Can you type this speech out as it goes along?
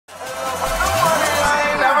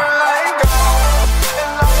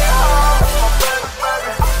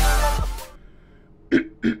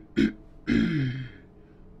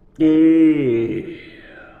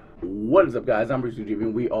What is up, guys? I'm Bruce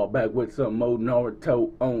and we are back with some more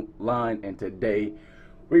Naruto online, and today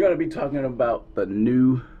we're going to be talking about the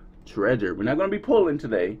new treasure. We're not going to be pulling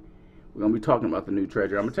today. We're going to be talking about the new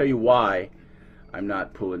treasure. I'm going to tell you why I'm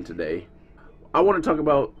not pulling today. I want to talk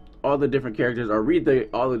about all the different characters, or read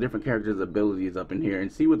all the different characters' abilities up in here and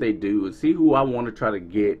see what they do and see who I want to try to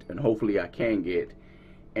get, and hopefully I can get,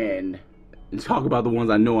 and talk about the ones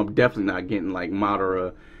I know I'm definitely not getting, like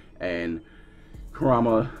Madara and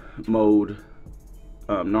Kurama mode,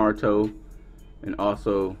 Naruto, and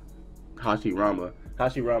also Hashirama.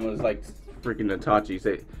 Hashirama is like freaking Itachi,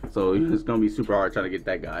 so it's gonna be super hard trying to get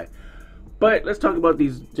that guy. But let's talk about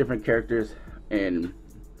these different characters and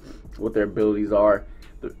what their abilities are.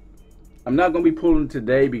 I'm not gonna be pulling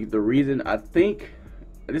today because the reason, I think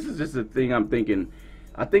this is just a thing I'm thinking.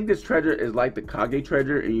 I think this treasure is like the Kage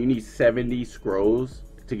treasure, and you need 70 scrolls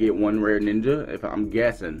to get one rare ninja, if I'm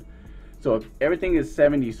guessing. So if everything is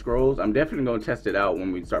 70 scrolls, I'm definitely going to test it out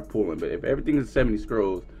when we start pulling. But if everything is 70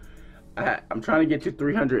 scrolls, I'm trying to get to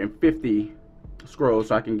 350 scrolls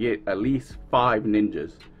so I can get at least 5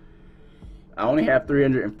 ninjas. I only have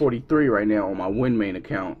 343 right now on my win main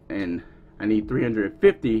account, and I need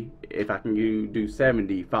 350 if I can do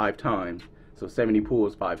 70 5 times. So 70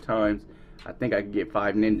 pulls 5 times. I think I can get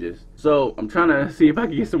 5 ninjas. So I'm trying to see if I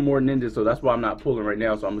can get some more ninjas. So that's why I'm not pulling right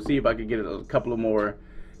now. So I'm going to see if I can get a couple of more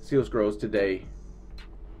seal scrolls today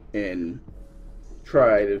and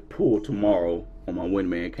try to pull tomorrow on my win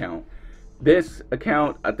main account. This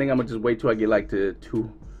account, I think I'm gonna just wait till I get like to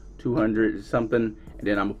 200 something, and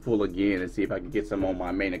then I'm gonna pull again and see if I can get some on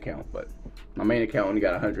my main account. But my main account only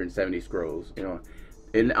got 170 scrolls, you know,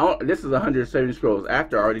 and this is 170 scrolls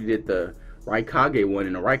after I already did the Raikage one,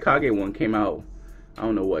 and the Raikage one came out, I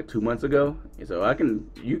don't know what, 2 months ago. So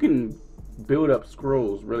you can build up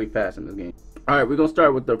scrolls really fast in this game. Alright, we're going to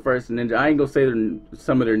start with the first ninja. I ain't going to say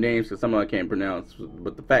some of their names because some of them I can't pronounce.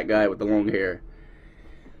 But the fat guy with the long hair.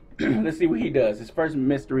 Let's see what he does. His first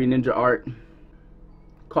mystery ninja art.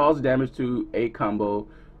 Cause damage to a combo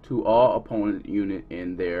to all opponent unit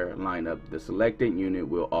in their lineup. The selected unit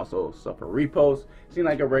will also suffer repos. Seems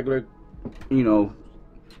like a regular, you know,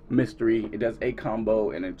 mystery. It does a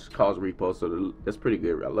combo and it just causes repos. So that's pretty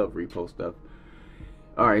good. I love repo stuff.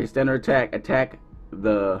 Alright, his standard attack. Attack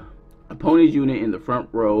the opponent's unit in the front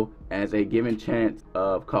row as a given chance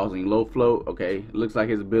of causing low float. Okay, looks like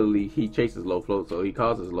his ability, he chases low float, so he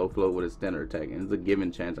causes low float with his standard attack, and it's a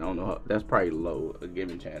given chance. I don't know how, that's probably low, a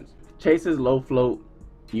given chance. Chases low float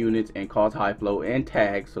units and cause high float, and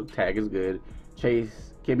tag, so tag is good.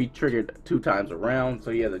 Chase can be triggered 2 times around,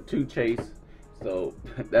 so he has a 2 chase, so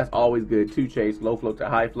that's always good. 2 chase, low float to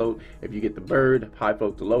high float. If you get the bird, high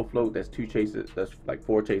float to low float, that's 2 chases, that's like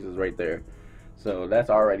 4 chases right there. So that's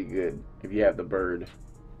already good if you have the bird.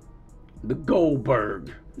 The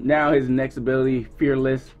Goldberg. Now his next ability,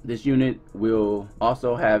 Fearless. This unit will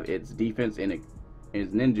also have its defense and its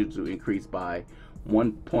ninjutsu increased by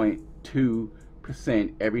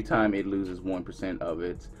 1.2% every time it loses 1% of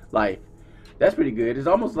its life. That's pretty good. It's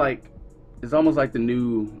almost like the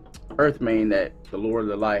new Earth main, that the lower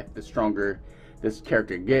the life, the stronger this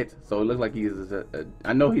character gets. So it looks like he's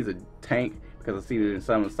I know he's a tank, because I've seen it in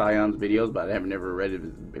some of Sion's videos, but I haven't never read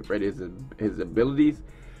his abilities.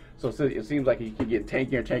 So it seems like he can get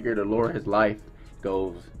tankier and tankier the lower his life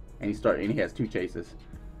goes, and he has 2 chases.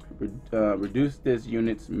 Reduce this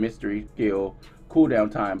unit's mystery skill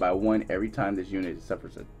cooldown time by 1 every time this unit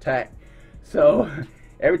suffers an attack. So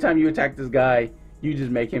every time you attack this guy, you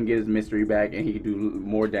just make him get his mystery back, and he can do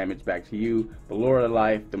more damage back to you. The lower the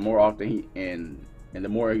life, the more often and the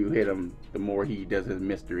more you hit him, the more he does his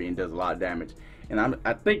mystery and does a lot of damage. And I'm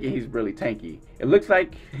thinking he's really tanky. It looks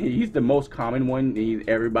like he's the most common one.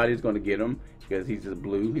 Everybody's going to get him because he's just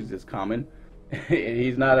blue. He's just common.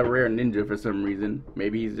 He's not a rare ninja for some reason.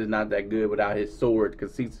 Maybe he's just not that good without his sword,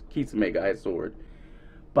 because Kisame got his sword.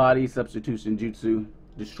 Body substitution jutsu.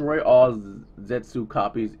 Destroy all Zetsu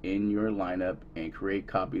copies in your lineup and create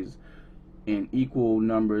copies in equal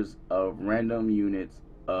numbers of random units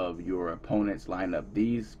of your opponent's lineup.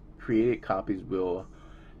 These created copies will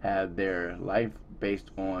have their life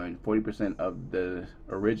based on 40% of the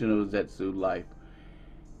original Zetsu life,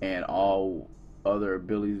 and all other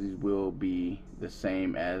abilities will be the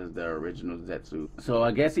same as the original Zetsu. So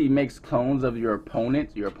I guess he makes clones of your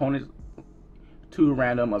opponent's 2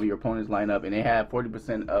 random of your opponent's lineup, and they have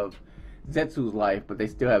 40% of Zetsu's life, but they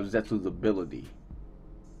still have Zetsu's ability,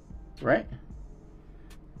 right?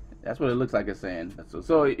 That's what it looks like it's saying.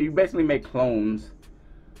 So you basically make clones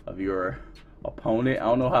of your opponent. I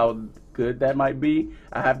don't know how good that might be.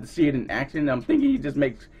 I have to see it in action. I'm thinking he just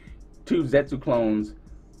makes 2 Zetsu clones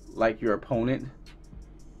like your opponent,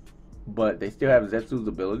 but they still have Zetsu's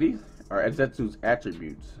abilities or Zetsu's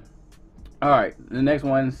attributes. Alright, the next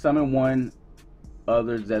one, summon one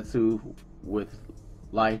other Zetsu with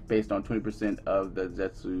life based on 20% of the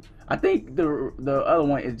Zetsu. I think the other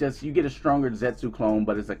one is just you get a stronger Zetsu clone,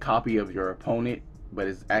 but it's a copy of your opponent, but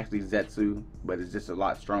it's actually Zetsu, but it's just a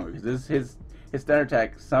lot stronger. Because this his standard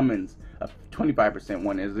attack summons a 25%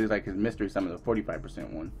 one. It's like his mystery summons a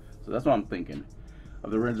 45% one. So that's what I'm thinking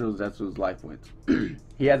of the original Zetsu's life points.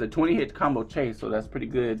 He has a 20-hit combo chase, so that's pretty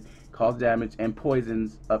good. Cause damage and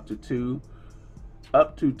poisons up to 2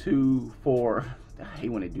 for. I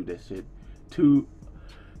hate when they do that shit. 2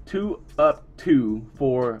 up to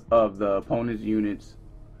 4 of the opponent's units.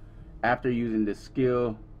 After using this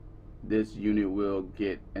skill, this unit will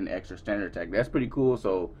get an extra standard attack. That's pretty cool.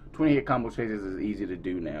 So 20-hit combo chases is easy to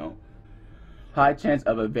do now. High chance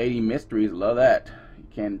of evading mysteries. Love that. You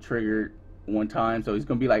can trigger one time, so he's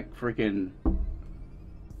gonna be like freaking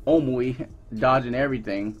Omui, dodging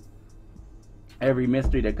everything, every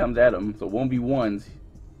mystery that comes at him. So 1v1s,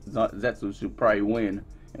 Zetsu should probably win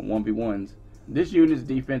in 1v1s. This unit's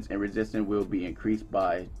defense and resistance will be increased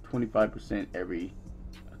by 25% every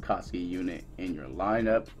Akatsuki unit in your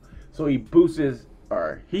lineup. So he boosts,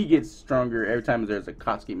 or he gets stronger every time there's a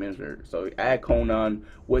Akatsuki minister. So add Konan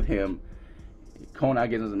with him. Konan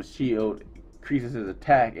gives him a shield, increases his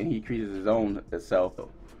attack, and he increases his own self.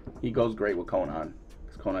 He goes great with Konan,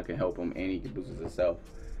 because Konan can help him and he can boost himself.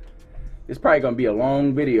 It's probably going to be a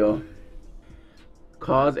long video.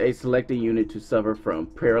 Cause a selected unit to suffer from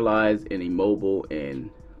paralyzed and immobile and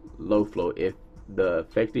low flow. If the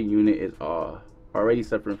affected unit is already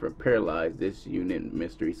suffering from paralyzed, this unit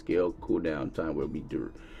mystery skill cooldown time will be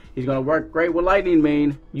due. He's going to work great with Lightning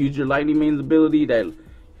Mane. Use your Lightning Mane's ability that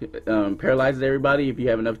paralyzes everybody. If you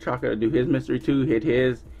have enough chakra to do his mystery too, hit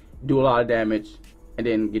his, do a lot of damage, and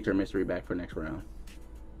then get your mystery back for next round.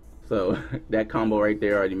 So that combo right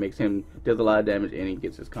there already makes him does a lot of damage and he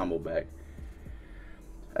gets his combo back.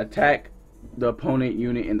 Attack the opponent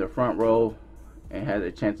unit in the front row and has a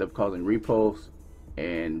chance of causing repulse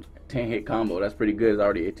and 10-hit combo. That's pretty good. It's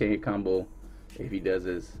already a 10-hit combo if he does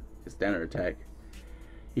his standard attack.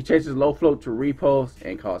 He chases low float to repulse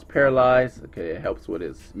and cause paralyze. Okay, it helps with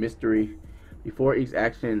his mystery. Before each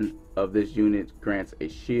action of this unit grants a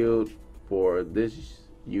shield for this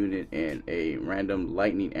unit and a random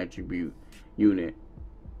lightning attribute unit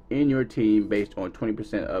in your team based on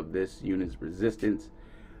 20% of this unit's resistance.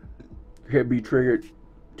 Can be triggered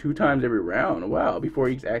 2 times every round. Wow, before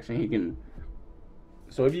each action he can.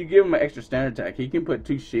 So if you give him an extra standard attack, he can put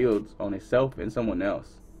 2 shields on himself and someone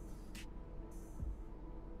else.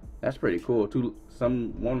 That's pretty cool.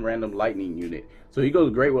 One random lightning unit. So he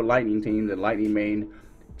goes great with lightning teams, and Lightning Mane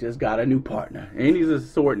just got a new partner. And he's a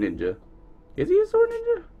sword ninja. Is he a sword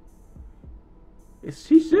ninja?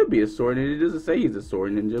 He should be a sword ninja. It doesn't say he's a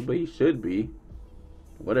sword ninja, but he should be.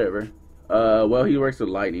 Whatever. Well, he works with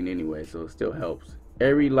lightning anyway, so it still helps.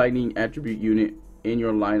 Every lightning attribute unit in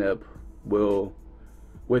your lineup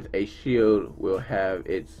with a shield will have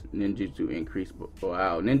its ninjutsu increase.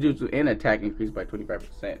 Wow, ninjutsu and attack increased by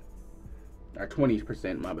 25%. Or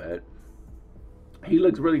 20%, my bad. He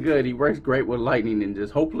looks really good. He works great with lightning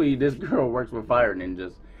ninjas. Hopefully this girl works with fire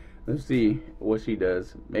ninjas. Let's see what she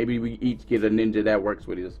does. Maybe we each get a ninja that works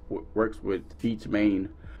with each main.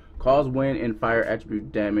 Cause wind and fire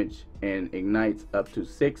attribute damage and ignites up to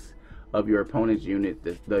 6 of your opponent's unit.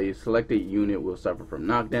 The selected unit will suffer from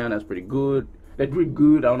knockdown. That's pretty good. That's pretty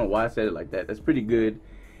good. I don't know why I said it like that. That's pretty good.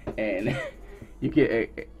 And you can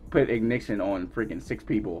put ignition on freaking 6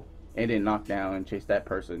 people and then knock down and chase that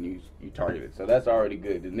person you targeted. So that's already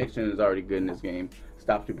good. Ignition is already good in this game.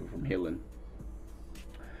 Stops people from healing.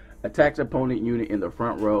 Attacks opponent unit in the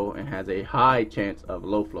front row and has a high chance of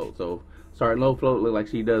low float. So starting low float, look like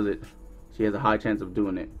she does it. She has a high chance of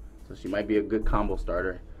doing it. So she might be a good combo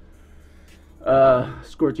starter.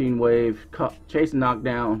 Scorching wave, chase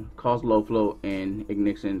knockdown, cause low float, and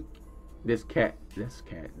ignition. This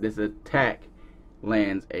attack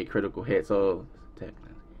lands a critical hit. So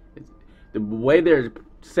the way they're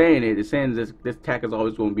saying it is saying this attack is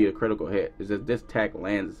always going to be a critical hit. It says this attack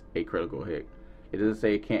lands a critical hit. It doesn't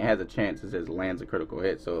say it can't has a chance. It says lands a critical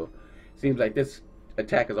hit. So it seems like this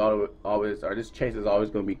attack is always, or this chase is always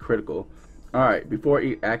going to be critical. Alright, before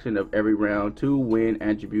each action of every round, 2 wind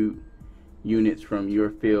attribute units from your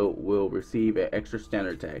field will receive an extra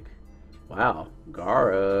standard attack. Wow.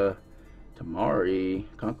 Gara, Tamari,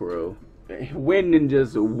 Kankuro. Wind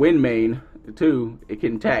ninjas, Wind Mane, too. It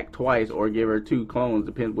can attack twice or give her 2 clones,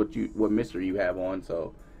 depends what mystery you have on.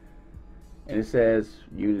 So, and it says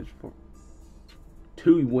units for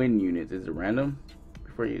 2 wind units. Is it random?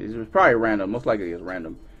 It's probably random. Most likely it's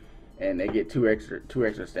random. and they get two extra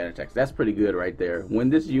standard attacks. That's pretty good right there. When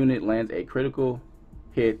this unit lands a critical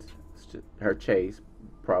hit, her chase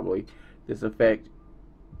probably,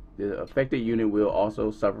 the affected unit will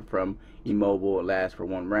also suffer from immobile and last for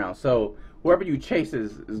 1 round. So whoever you chase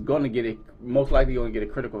is going to get it, most likely going to get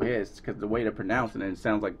a critical hit, because the way they're pronouncing it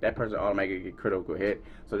sounds like that person automatically get critical hit.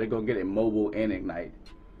 So they're going to get immobile and ignite.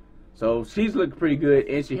 So she's looking pretty good,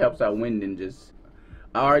 and she helps out wind ninjas.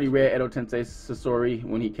 I already read Edo Tensei Sasori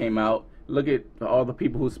when he came out. Look at all the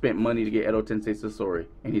people who spent money to get Edo Tensei Sasori,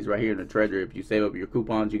 and he's right here in the treasure. If you save up your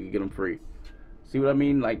coupons, you can get him free. See what I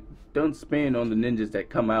mean? Like, don't spend on the ninjas that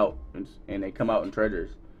come out and they come out in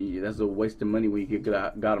treasures. Yeah, that's a waste of money when you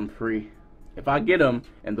got them free. If I get them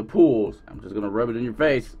in the pools, I'm just gonna rub it in your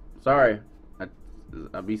face. Sorry,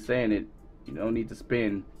 I'll be saying it. You don't need to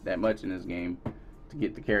spend that much in this game to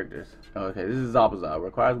get the characters. Okay, this is Zabuza.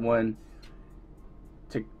 Requires 1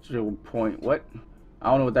 textual point. What?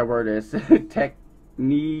 I don't know what that word is.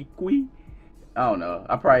 Technique? I don't know.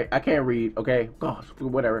 I can't read. Okay, gosh,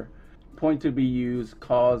 whatever. Point to be used,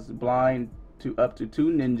 cause blind to up to 2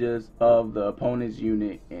 ninjas of the opponent's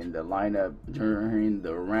unit in the lineup during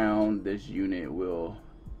the round. This unit will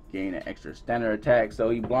gain an extra standard attack.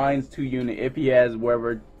 So he blinds 2 units if he has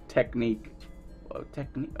whatever technique.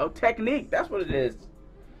 Technique. That's what it is.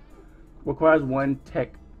 Requires 1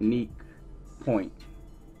 technique point.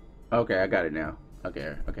 Okay, I got it now.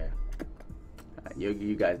 Okay.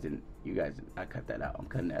 You guys didn't. I cut that out. I'm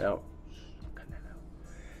cutting that out.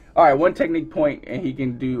 Alright, 1 technique point, and he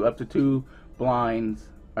can do up to 2 blinds,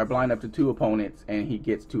 or blind up to 2 opponents, and he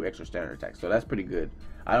gets 2 extra standard attacks. So that's pretty good.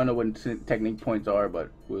 I don't know what technique points are,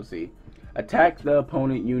 but we'll see. Attack the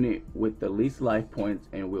opponent unit with the least life points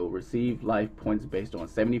and will receive life points based on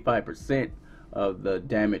 75% of the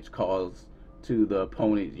damage caused to the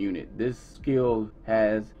opponent's unit. This skill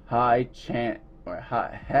has a high chance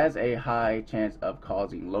of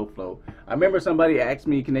causing low flow. I remember somebody asked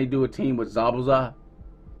me, can they do a team with Zabuza?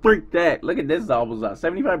 Freak that. Look at this Zabuza.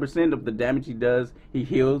 75% of the damage he does, he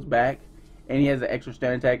heals back, and he has an extra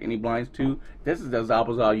standard attack, and he blinds 2. This is the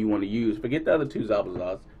Zabuza you want to use. Forget the other 2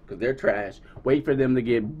 Zabuzas, because they're trash. Wait for them to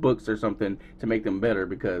get books or something to make them better,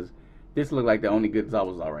 because this looks like the only good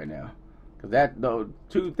Zabuza right now. Because the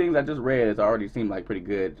 2 things I just read has already seemed like pretty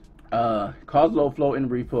good. Cause low flow in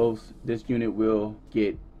repos. This unit will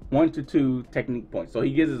get 1 to 2 technique points. So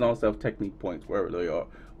he gives his own self technique points wherever they are.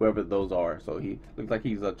 Wherever those are. So he looks like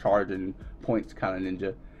he's a charging points kind of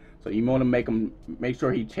ninja. So you want to make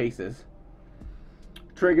sure he chases.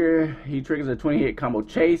 He triggers a 20-hit combo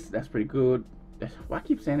chase. That's pretty good. Why I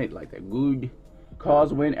keep saying it like that? Good.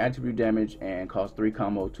 Cause win attribute damage and cause 3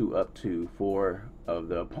 combo to up to 4 of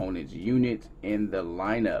the opponent's units in the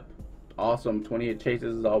lineup. Awesome. 20-hit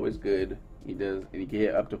chases is always good. He can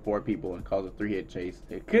hit up to 4 people and cause a 3-hit chase.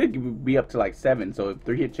 It could be up to like 7. So if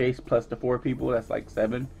 3-hit chase plus the 4 people, that's like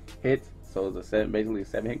 7 hits. So it's basically a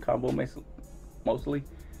 7-hit combo mostly.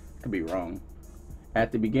 Could be wrong.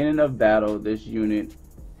 At the beginning of battle, this unit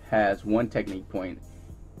has 1 technique point.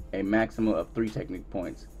 A maximum of 3 technique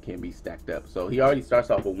points can be stacked up. So he already starts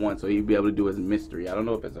off with 1, so he'll be able to do his mystery. I don't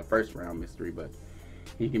know if it's a first round mystery, but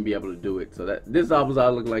he can be able to do it. So this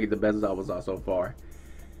Zabuza looks like the best Zabuza so far.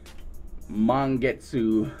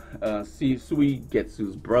 Mangetsu,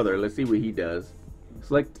 Suigetsu's brother. Let's see what he does.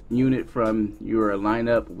 Select unit from your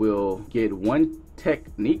lineup will get 1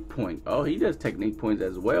 technique point. Oh, he does technique points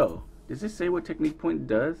as well. Does it say what technique point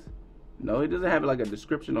does? No, it doesn't have like a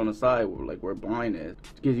description on the side where blind is.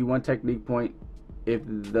 It gives you 1 technique point. If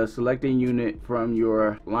the selecting unit from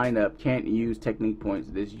your lineup can't use technique points,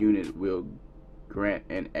 this unit will grant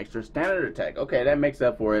an extra standard attack. Okay, that makes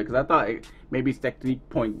up for it, because I thought maybe technique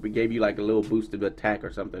point gave you like a little boost of attack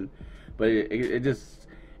or something, but it just,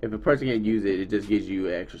 if a person can't use it, it just gives you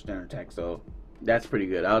an extra standard attack. So that's pretty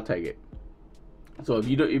good. I'll take it. So if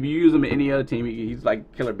you use him in any other team, he's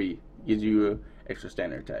like Killer Bee, gives you an extra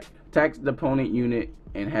standard attack. Attacks the opponent unit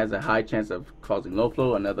and has a high chance of causing low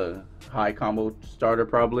flow. Another high combo starter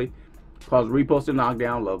probably. Cause repulse and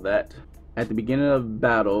knockdown. Love that. At the beginning of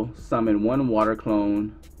battle, summon 1 water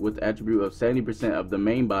clone with the attribute of 70% of the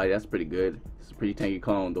main body. That's pretty good. It's a pretty tanky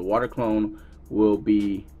clone. The water clone will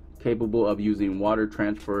be capable of using water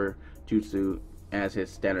transfer jutsu as his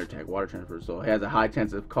standard attack. Water transfer. So it has a high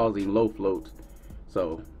chance of causing low float.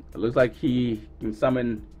 So it looks like he can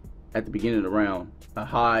summon at the beginning of the round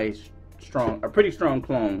a pretty strong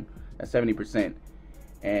clone at 70%,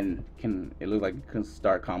 and it looks like it can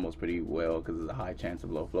start combos pretty well because there's a high chance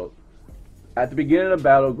of low float. At the beginning of the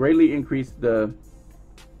battle, greatly increase the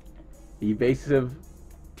evasive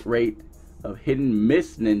rate of hidden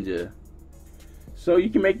miss ninja. So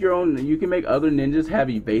you can make your own. You can make other ninjas have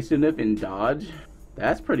evasiveness and dodge.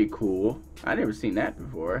 That's pretty cool. I never seen that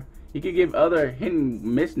before. You could give other hidden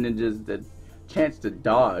miss ninjas the chance to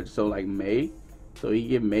dodge. So like Mei. So you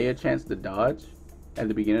give Mei a chance to dodge at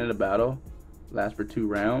the beginning of the battle. Last for 2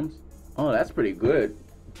 rounds. Oh, that's pretty good.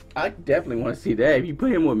 I definitely want to see that. If you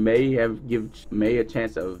put him with Mei, give Mei a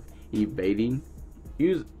chance of evading.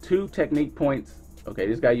 Use 2 technique points. Okay,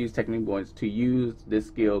 this guy used technique points to use this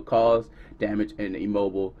skill, cause damage and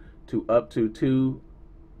immobile to up to 2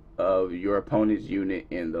 of your opponent's unit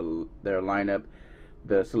in their lineup.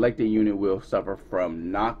 The selected unit will suffer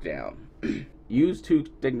from knockdown. Use 2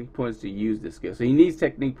 technique points to use this skill. So he needs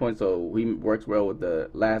technique points, so he works well with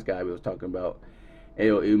the last guy we was talking about.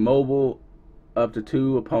 It'll immobile up to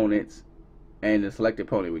 2 opponents, and the selected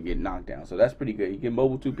opponent would get knocked down. So that's pretty good. You can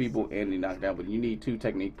mobile 2 people and they knock down, but you need 2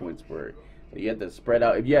 technique points for it. So you have to spread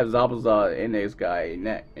out. If you have Zabuza in this guy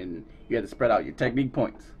and you have to spread out your technique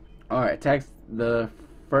points. Alright, attacks the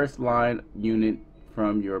first line unit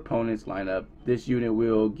from your opponent's lineup. This unit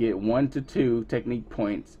will get 1 to 2 technique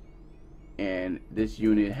points, and this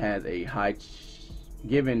unit has a high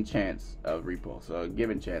given chance of repulse. So a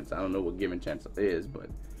given chance, I don't know what given chance is, but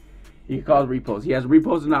he can cause repulse. He has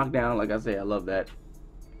repulse and knockdown. Like I say, I love that.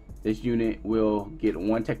 This unit will get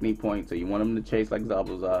 1 technique point. So you want him to chase like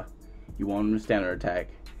Zabuza. You want him to standard attack.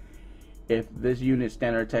 If this unit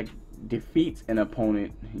standard attack defeats an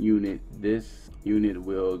opponent unit, this unit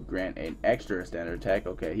will grant an extra standard attack.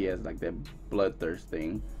 Okay, he has like that bloodthirst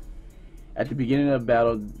thing. At the beginning of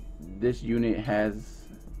battle, this unit has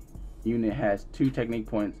 2 technique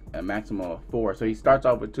points, a maximum of 4. So he starts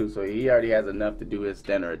off with 2, so he already has enough to do his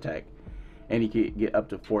standard attack, and he can get up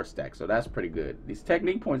to 4 stacks. So that's pretty good. These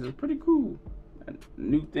technique points is pretty cool. A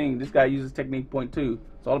new thing. This guy uses technique point too.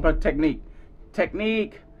 It's all about technique.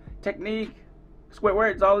 Technique.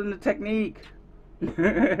 Squidward, it's all in the technique.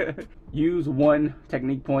 Use 1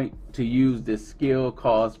 technique point to use this skill,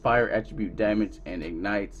 cause fire attribute damage and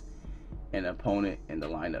ignites an opponent in the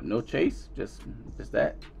lineup. No chase, just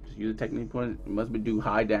that. Just use a technique point. It must do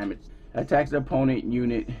high damage. Attacks the opponent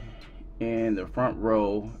unit in the front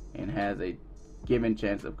row and has a given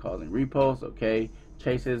chance of causing repulse. Okay.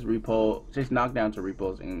 Chase knockdown to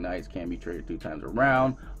repulse and ignites can be triggered 2 times a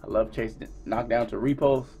round. I love chase knockdown to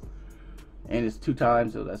repulse, and it's 2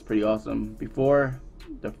 times, so that's pretty awesome. Before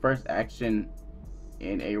the first action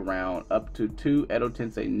in a round, up to 2 Edo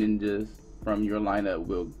Tensei ninjas from your lineup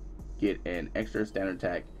will get an extra standard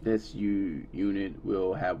attack. This unit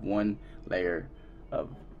will have 1 layer of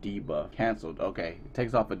debuff canceled. Okay, it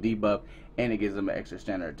takes off a debuff and it gives them an extra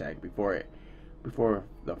standard attack before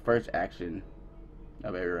the first action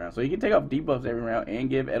of every round. So you can take off debuffs every round and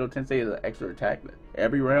give Edo Tensei an extra attack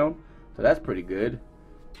every round. So that's pretty good.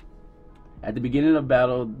 At the beginning of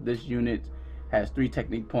battle, this unit has 3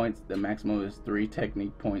 technique points. The maximum is 3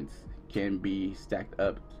 technique points can be stacked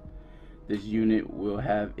up. This unit will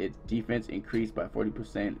have its defense increased by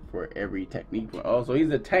 40% for every technique point. Oh, so he's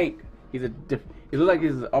a tank. He looks like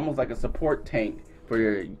he's almost like a support tank for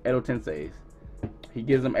your Edo Tenseis. He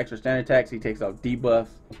gives them extra standard attacks. He takes off debuffs,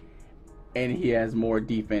 and he has more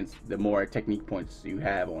defense the more technique points you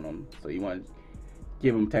have on him. So you want to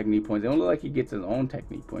give him technique points. It don't look like he gets his own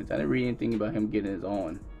technique points. I didn't read anything about him getting his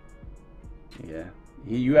own. Yeah,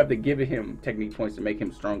 you have to give him technique points to make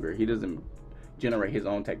him stronger. He doesn't generate his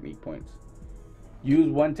own technique points. Use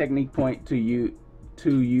 1 technique point to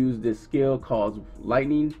use this skill, cause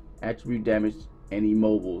lightning attribute damage and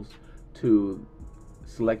immobiles to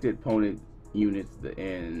selected opponent units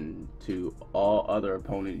and to all other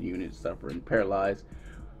opponent units suffering paralyzed.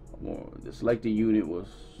 The selected unit will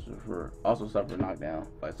also suffer knockdown.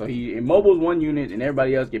 So he immobiles 1 unit and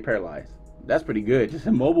everybody else get paralyzed. That's pretty good. Just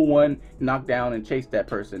immobile 1, knock down and chase that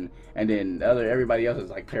person, and then everybody else is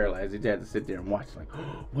like paralyzed. They just have to sit there and watch like,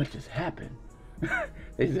 oh, what just happened?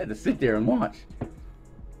 They just had to sit there and watch.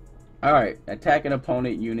 Alright, attack an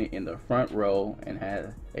opponent unit in the front row and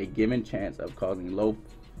has a given chance of causing low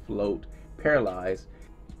float paralyzed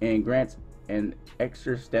and grants an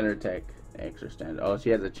extra standard attack. Oh, she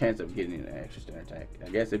has a chance of getting an extra standard attack. I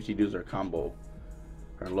guess if she does her combo,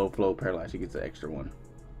 her low float paralyzed, she gets an extra one.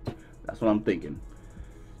 That's what I'm thinking.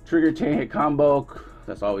 Trigger chain hit combo.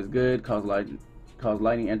 That's always good. Cause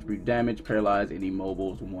lightning attribute damage, paralyze, and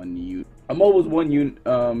immobiles 1 unit. Immobiles 1 unit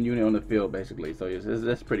on the field, basically. So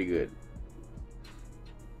that's pretty good.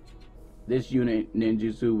 This unit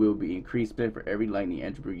ninjutsu will be increased spin for every lightning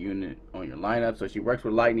attribute unit on your lineup. So she works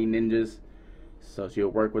with lightning ninjas. So she'll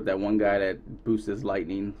work with that one guy that boosts his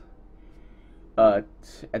lightning. At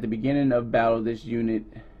the beginning of battle, this unit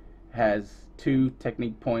has 2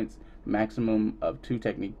 technique points, maximum of 2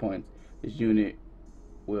 technique points. This unit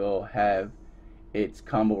will have its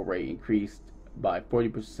combo rate increased by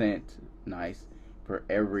 40%. Nice. For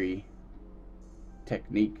every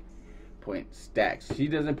technique point stacks. She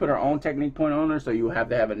doesn't put her own technique point on her, so you have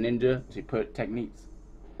to have a ninja. She put techniques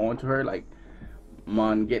onto her, like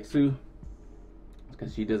Mangetsu,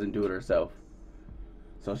 because she doesn't do it herself.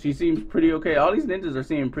 So she seems pretty okay. All these ninjas are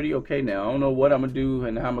seeming pretty okay now. I don't know what I'm gonna do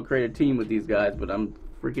and how I'm gonna create a team with these guys, but I'm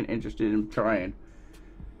freaking interested in trying.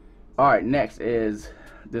 Alright, next is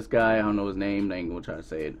this guy. I don't know his name. I ain't gonna try to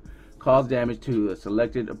say it. Cause damage to a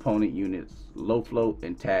selected opponent units, low float,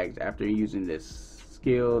 and tags. After using this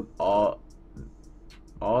skill, all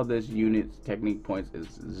this unit's technique points is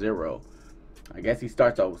 0. I guess he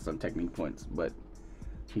starts off with some technique points, but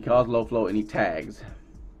he calls low float and he tags.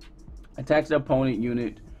 Attacks the opponent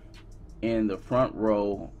unit in the front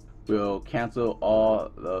row, will cancel all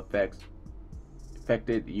the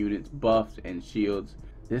affected units, buffs, and shields.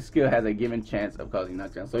 This skill has a given chance of causing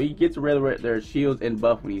knockdown. So he gets rid of their shields and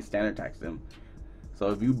buff when he standard attacks them. So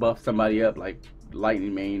if you buff somebody up like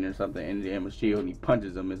Lightning Mane or something and they have a shield and he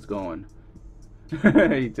punches them, it's gone.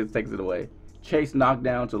 He just takes it away. Chase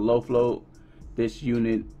knockdown to low float. This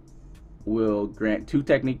unit will grant 2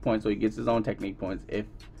 technique points, so he gets his own technique points. If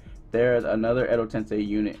there's another Edo Tensei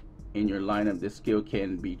unit in your lineup, this skill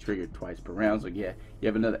can be triggered twice per round. So yeah, you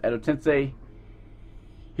have another Edo Tensei,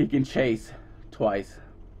 he can chase twice.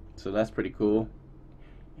 So that's pretty cool.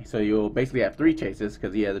 So you'll basically have 3 chases,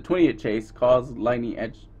 because he has a 20-hit chase, cause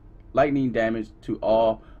lightning damage to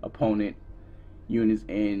all opponent units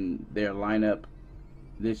in their lineup.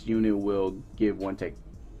 This unit will get one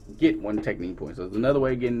technique point. So there's another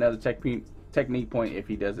way of getting another technique point if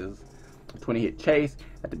he does his 20-hit chase.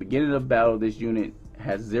 At the beginning of the battle, this unit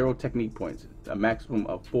has 0 technique points. A maximum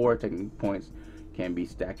of 4 technique points can be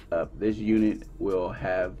stacked up. This unit will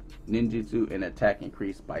have ninjutsu and attack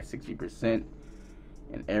increased by 60%,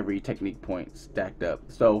 and every technique point stacked up.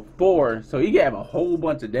 So 4, so he can have a whole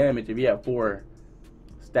bunch of damage if you have 4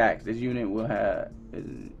 stacks. This unit will have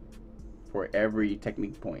for every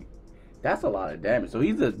technique point. That's a lot of damage. So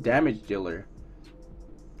he's a damage dealer,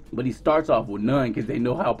 but he starts off with none because they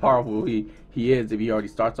know how powerful he is if he already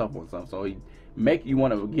starts off with something. So you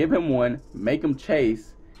want to give him 1, make him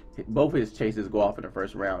chase. Both his chases go off in the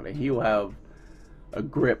first round, and he'll have a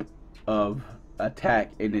grip of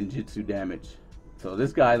attack and ninjutsu damage. So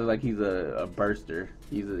this guy looks like he's a burster.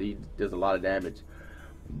 He does a lot of damage.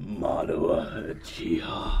 Madara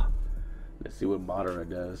Chiha. Let's see what Madara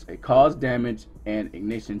does. It causes damage and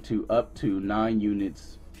ignition to up to 9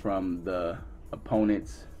 units from the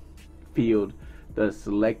opponent's field. The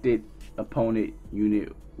selected opponent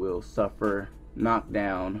unit will suffer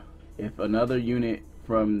knockdown. If another unit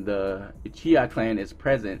from the Uchiha clan is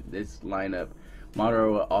present this lineup,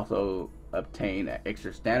 Madara will also obtain an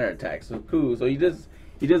extra standard attack. So cool. So he does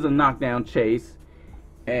a knockdown chase,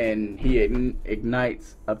 and he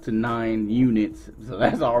ignites up to 9 units. So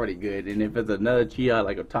that's already good. And if it's another Uchiha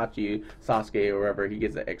like Itachi, Sasuke, or whatever, he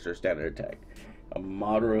gets an extra standard attack. A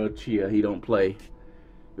Madara Uchiha, he don't play.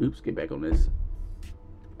 Oops, get back on this.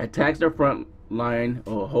 Attacks their front line,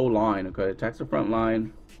 or whole line. Okay, attacks the front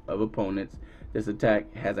line of opponents. This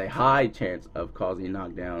attack has a high chance of causing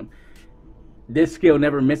knockdown. This skill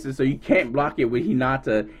never misses, so you can't block it with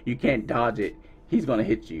Hinata. You can't dodge it. He's gonna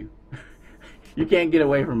hit you. You can't get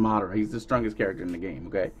away from Madara. He's the strongest character in the game,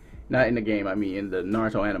 okay? Not in the game, I mean in the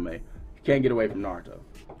Naruto anime. You can't get away from Naruto.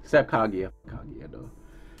 Except Kaguya. Kaguya, though.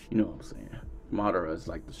 You know what I'm saying. Madara is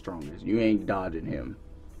like the strongest. You ain't dodging him.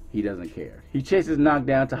 He doesn't care. He chases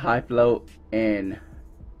knockdown to high float and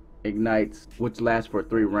ignites, which lasts for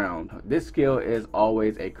 3 rounds. This skill is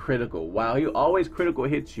always a critical. While he always critical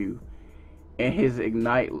hits you, and his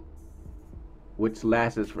ignite, which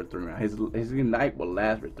lasts for 3 rounds. His ignite will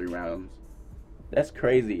last for 3 rounds. That's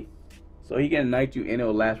crazy. So he can ignite you and it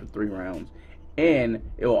will last for 3 rounds. And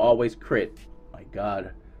it will always crit. My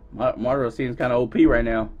god. Madara seems kind of OP right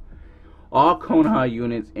now. All Konoha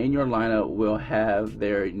units in your lineup will have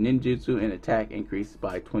their ninjutsu and attack increased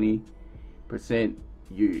by 20%.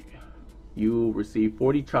 You receive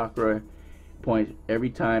 40 chakra points every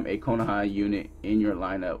time a Konoha unit in your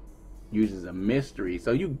lineup uses a mystery.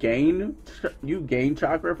 So you gain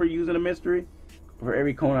chakra for using a mystery. For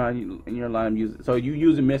every Konoha in your lineup uses. So you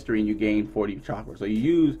use a mystery and you gain 40 chakra. So you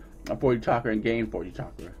use a 40 chakra and gain 40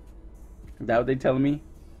 chakra. Is that what they telling me?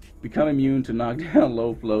 Become immune to knockdown,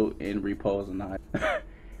 low float, and repose and high.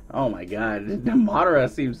 Oh my god, the Madara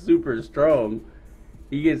seems super strong.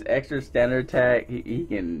 He gets extra standard attack. He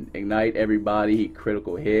can ignite everybody. He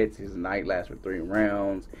critical hits. His ignite lasts for 3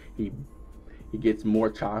 rounds. He gets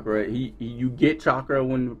more chakra. You get chakra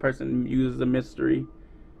when the person uses a mystery.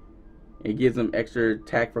 It gives him extra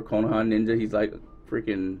attack for Konoha Ninja. He's like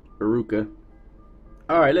freaking Iruka.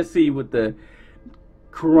 Alright, let's see what the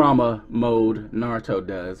Kurama mode Naruto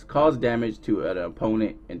does. Cause damage to an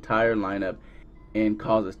opponent entire lineup and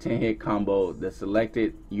causes 10-hit combo. The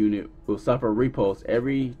selected unit will suffer repulse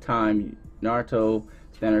every time Naruto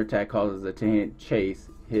standard attack causes a 10-hit chase.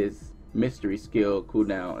 His mystery skill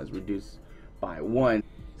cooldown is reduced by 1.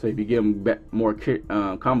 So if you give him more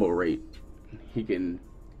combo rate, he can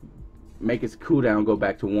make his cooldown go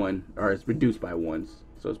back to 1, or it's reduced by 1.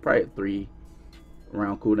 So it's probably a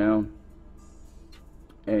 3-round cooldown.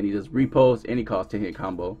 And he does repulse and he causes 10-hit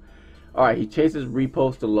combo. Alright, he chases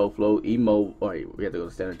repulse to low flow, emo. Alright, we have to go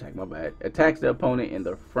to standard attack, my bad. Attacks the opponent in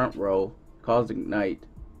the front row, causes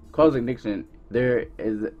ignition. There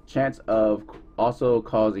is a chance of also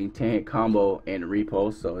causing 10-hit combo and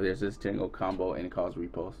repulse. So there's this 10-hit combo and it causes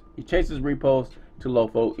repulse. He chases repulse to low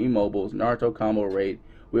flow, immobiles. Naruto combo rate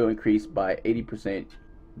will increase by 80%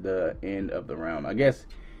 the end of the round. I guess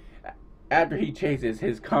after he chases,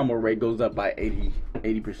 his combo rate goes up by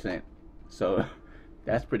 80%. So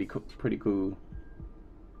that's pretty cool.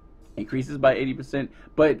 Increases by 80%.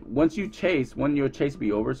 But once you chase, when your chase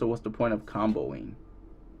be over, so what's the point of comboing?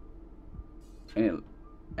 And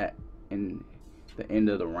in the end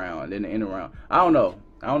of the round, in the end of the round, I don't know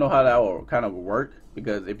how that will kind of work,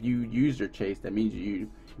 because if you use your chase, that means if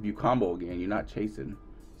you combo again, you're not chasing.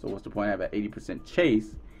 So what's the point of having an 80%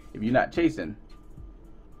 chase if you're not chasing?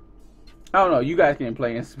 I don't know. You guys can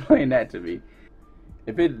explain that to me.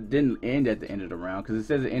 If it didn't end at the end of the round, because it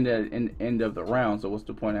says it ended at the end of the round, so what's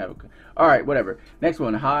the point of having? All right, whatever. Next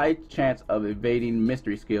one, high chance of evading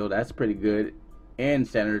mystery skill. That's pretty good. And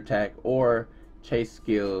standard attack or chase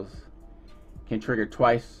skills can trigger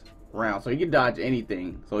twice round, so he can dodge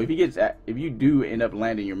anything. So if you do end up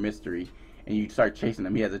landing your mystery and you start chasing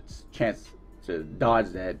him, he has a chance to dodge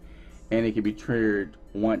that, and it can be triggered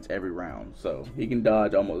once every round. So he can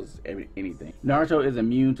dodge almost anything. Naruto is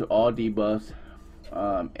immune to all debuffs.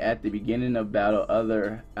 At the beginning of battle,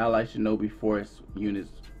 other ally shinobi force units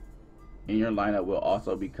in your lineup will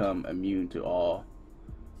also become immune to all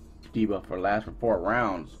debuff for 4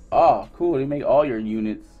 rounds. Oh, cool. They make all your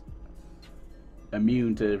units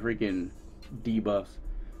immune to freaking debuffs.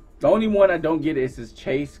 The only one I don't get is his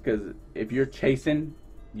chase, because if you're chasing,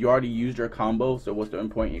 you already used your combo, so what's the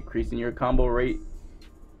point increasing your combo rate?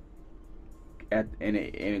 And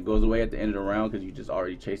it goes away at the end of the round because you just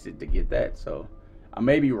already chased it to get that. So I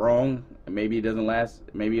may be wrong, maybe it doesn't last,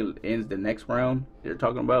 maybe it ends the next round they're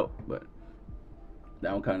talking about, but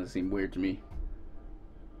that one kind of seemed weird to me.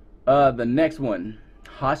 The next one,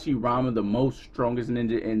 Hashirama, the most strongest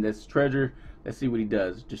ninja in this treasure. Let's see what he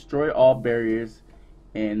does. Destroy all barriers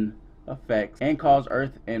and effects and cause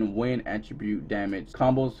earth and wind attribute damage.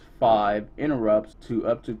 Combos 5 interrupts to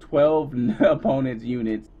up to 12 opponent's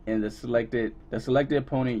units, and the selected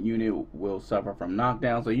opponent unit will suffer from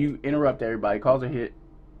knockdown. So you interrupt everybody, cause a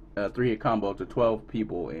 3-hit combo to 12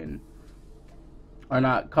 people, and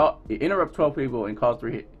interrupt 12 people and cause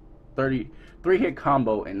 3-hit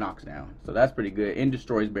combo and knocks down. So that's pretty good. And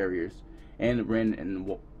destroys barriers and wind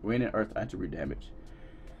and earth attribute damage.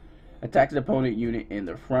 Attacks the opponent unit in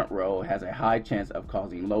the front row, has a high chance of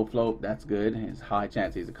causing low float. That's good. It's high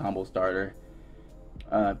chance he's a combo starter.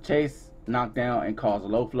 Chase, knockdown, and cause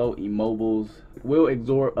low float. Immobiles will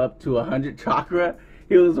absorb up to 100 chakra.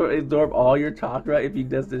 He'll absorb all your chakra if he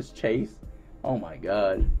does this chase. Oh my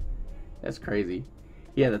god, that's crazy.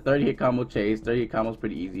 He has a 30-hit combo chase. 30-hit combo is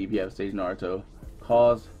pretty easy if you have Sage Naruto.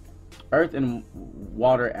 Cause earth and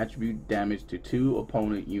water attribute damage to 2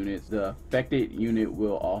 opponent units. The affected unit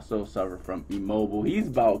will also suffer from immobile. He's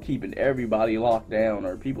about keeping everybody locked down,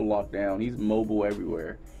 or people locked down. He's mobile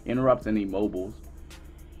everywhere. Interrupts and immobiles.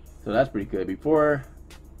 So that's pretty good. Before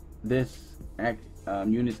this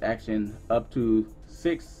unit's action, up to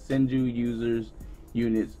 6 Senju users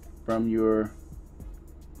units from your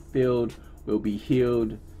field will be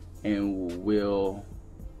healed and will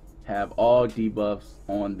have all debuffs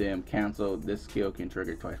on them canceled. This skill can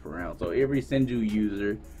trigger twice per round. So every Senju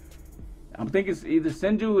user, I'm thinking it's either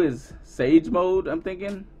Senju is Sage mode. I'm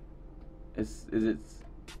thinking, is it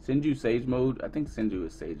Senju Sage mode? I think Senju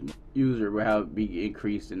is Sage mode. User will have be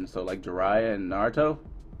increased, and so like Jiraiya and Naruto.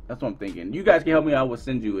 That's what I'm thinking. You guys can help me out what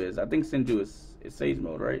Senju is. I think Senju is Sage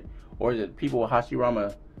mode, right? Or is it people with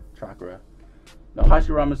Hashirama chakra? No,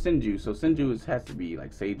 Hashirama Senju. So Senju has to be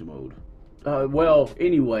like Sage mode. Well,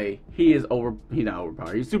 anyway, he's not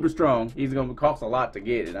overpowered. He's super strong. He's gonna cost a lot to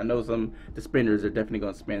get, and I know the spenders are definitely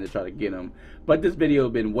gonna spend to try to get him. But this video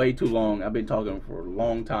has been way too long. I've been talking for a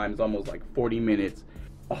long time. It's almost like 40 minutes.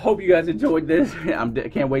 I hope you guys enjoyed this. I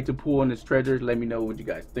can't wait to pull in this treasure. Let me know what you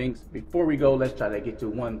guys think. Before we go, let's try to get to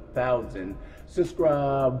 1,000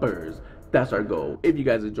 subscribers. That's our goal. If you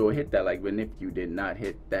guys enjoy, hit that like button. If you did not,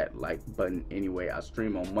 hit that like button anyway. I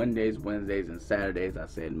stream on Mondays, Wednesdays, and Saturdays. I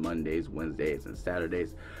said Mondays, Wednesdays, and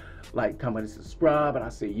Saturdays. Like, comment, and subscribe, and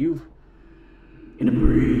I'll see you in the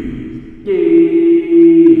breeze. Yeah.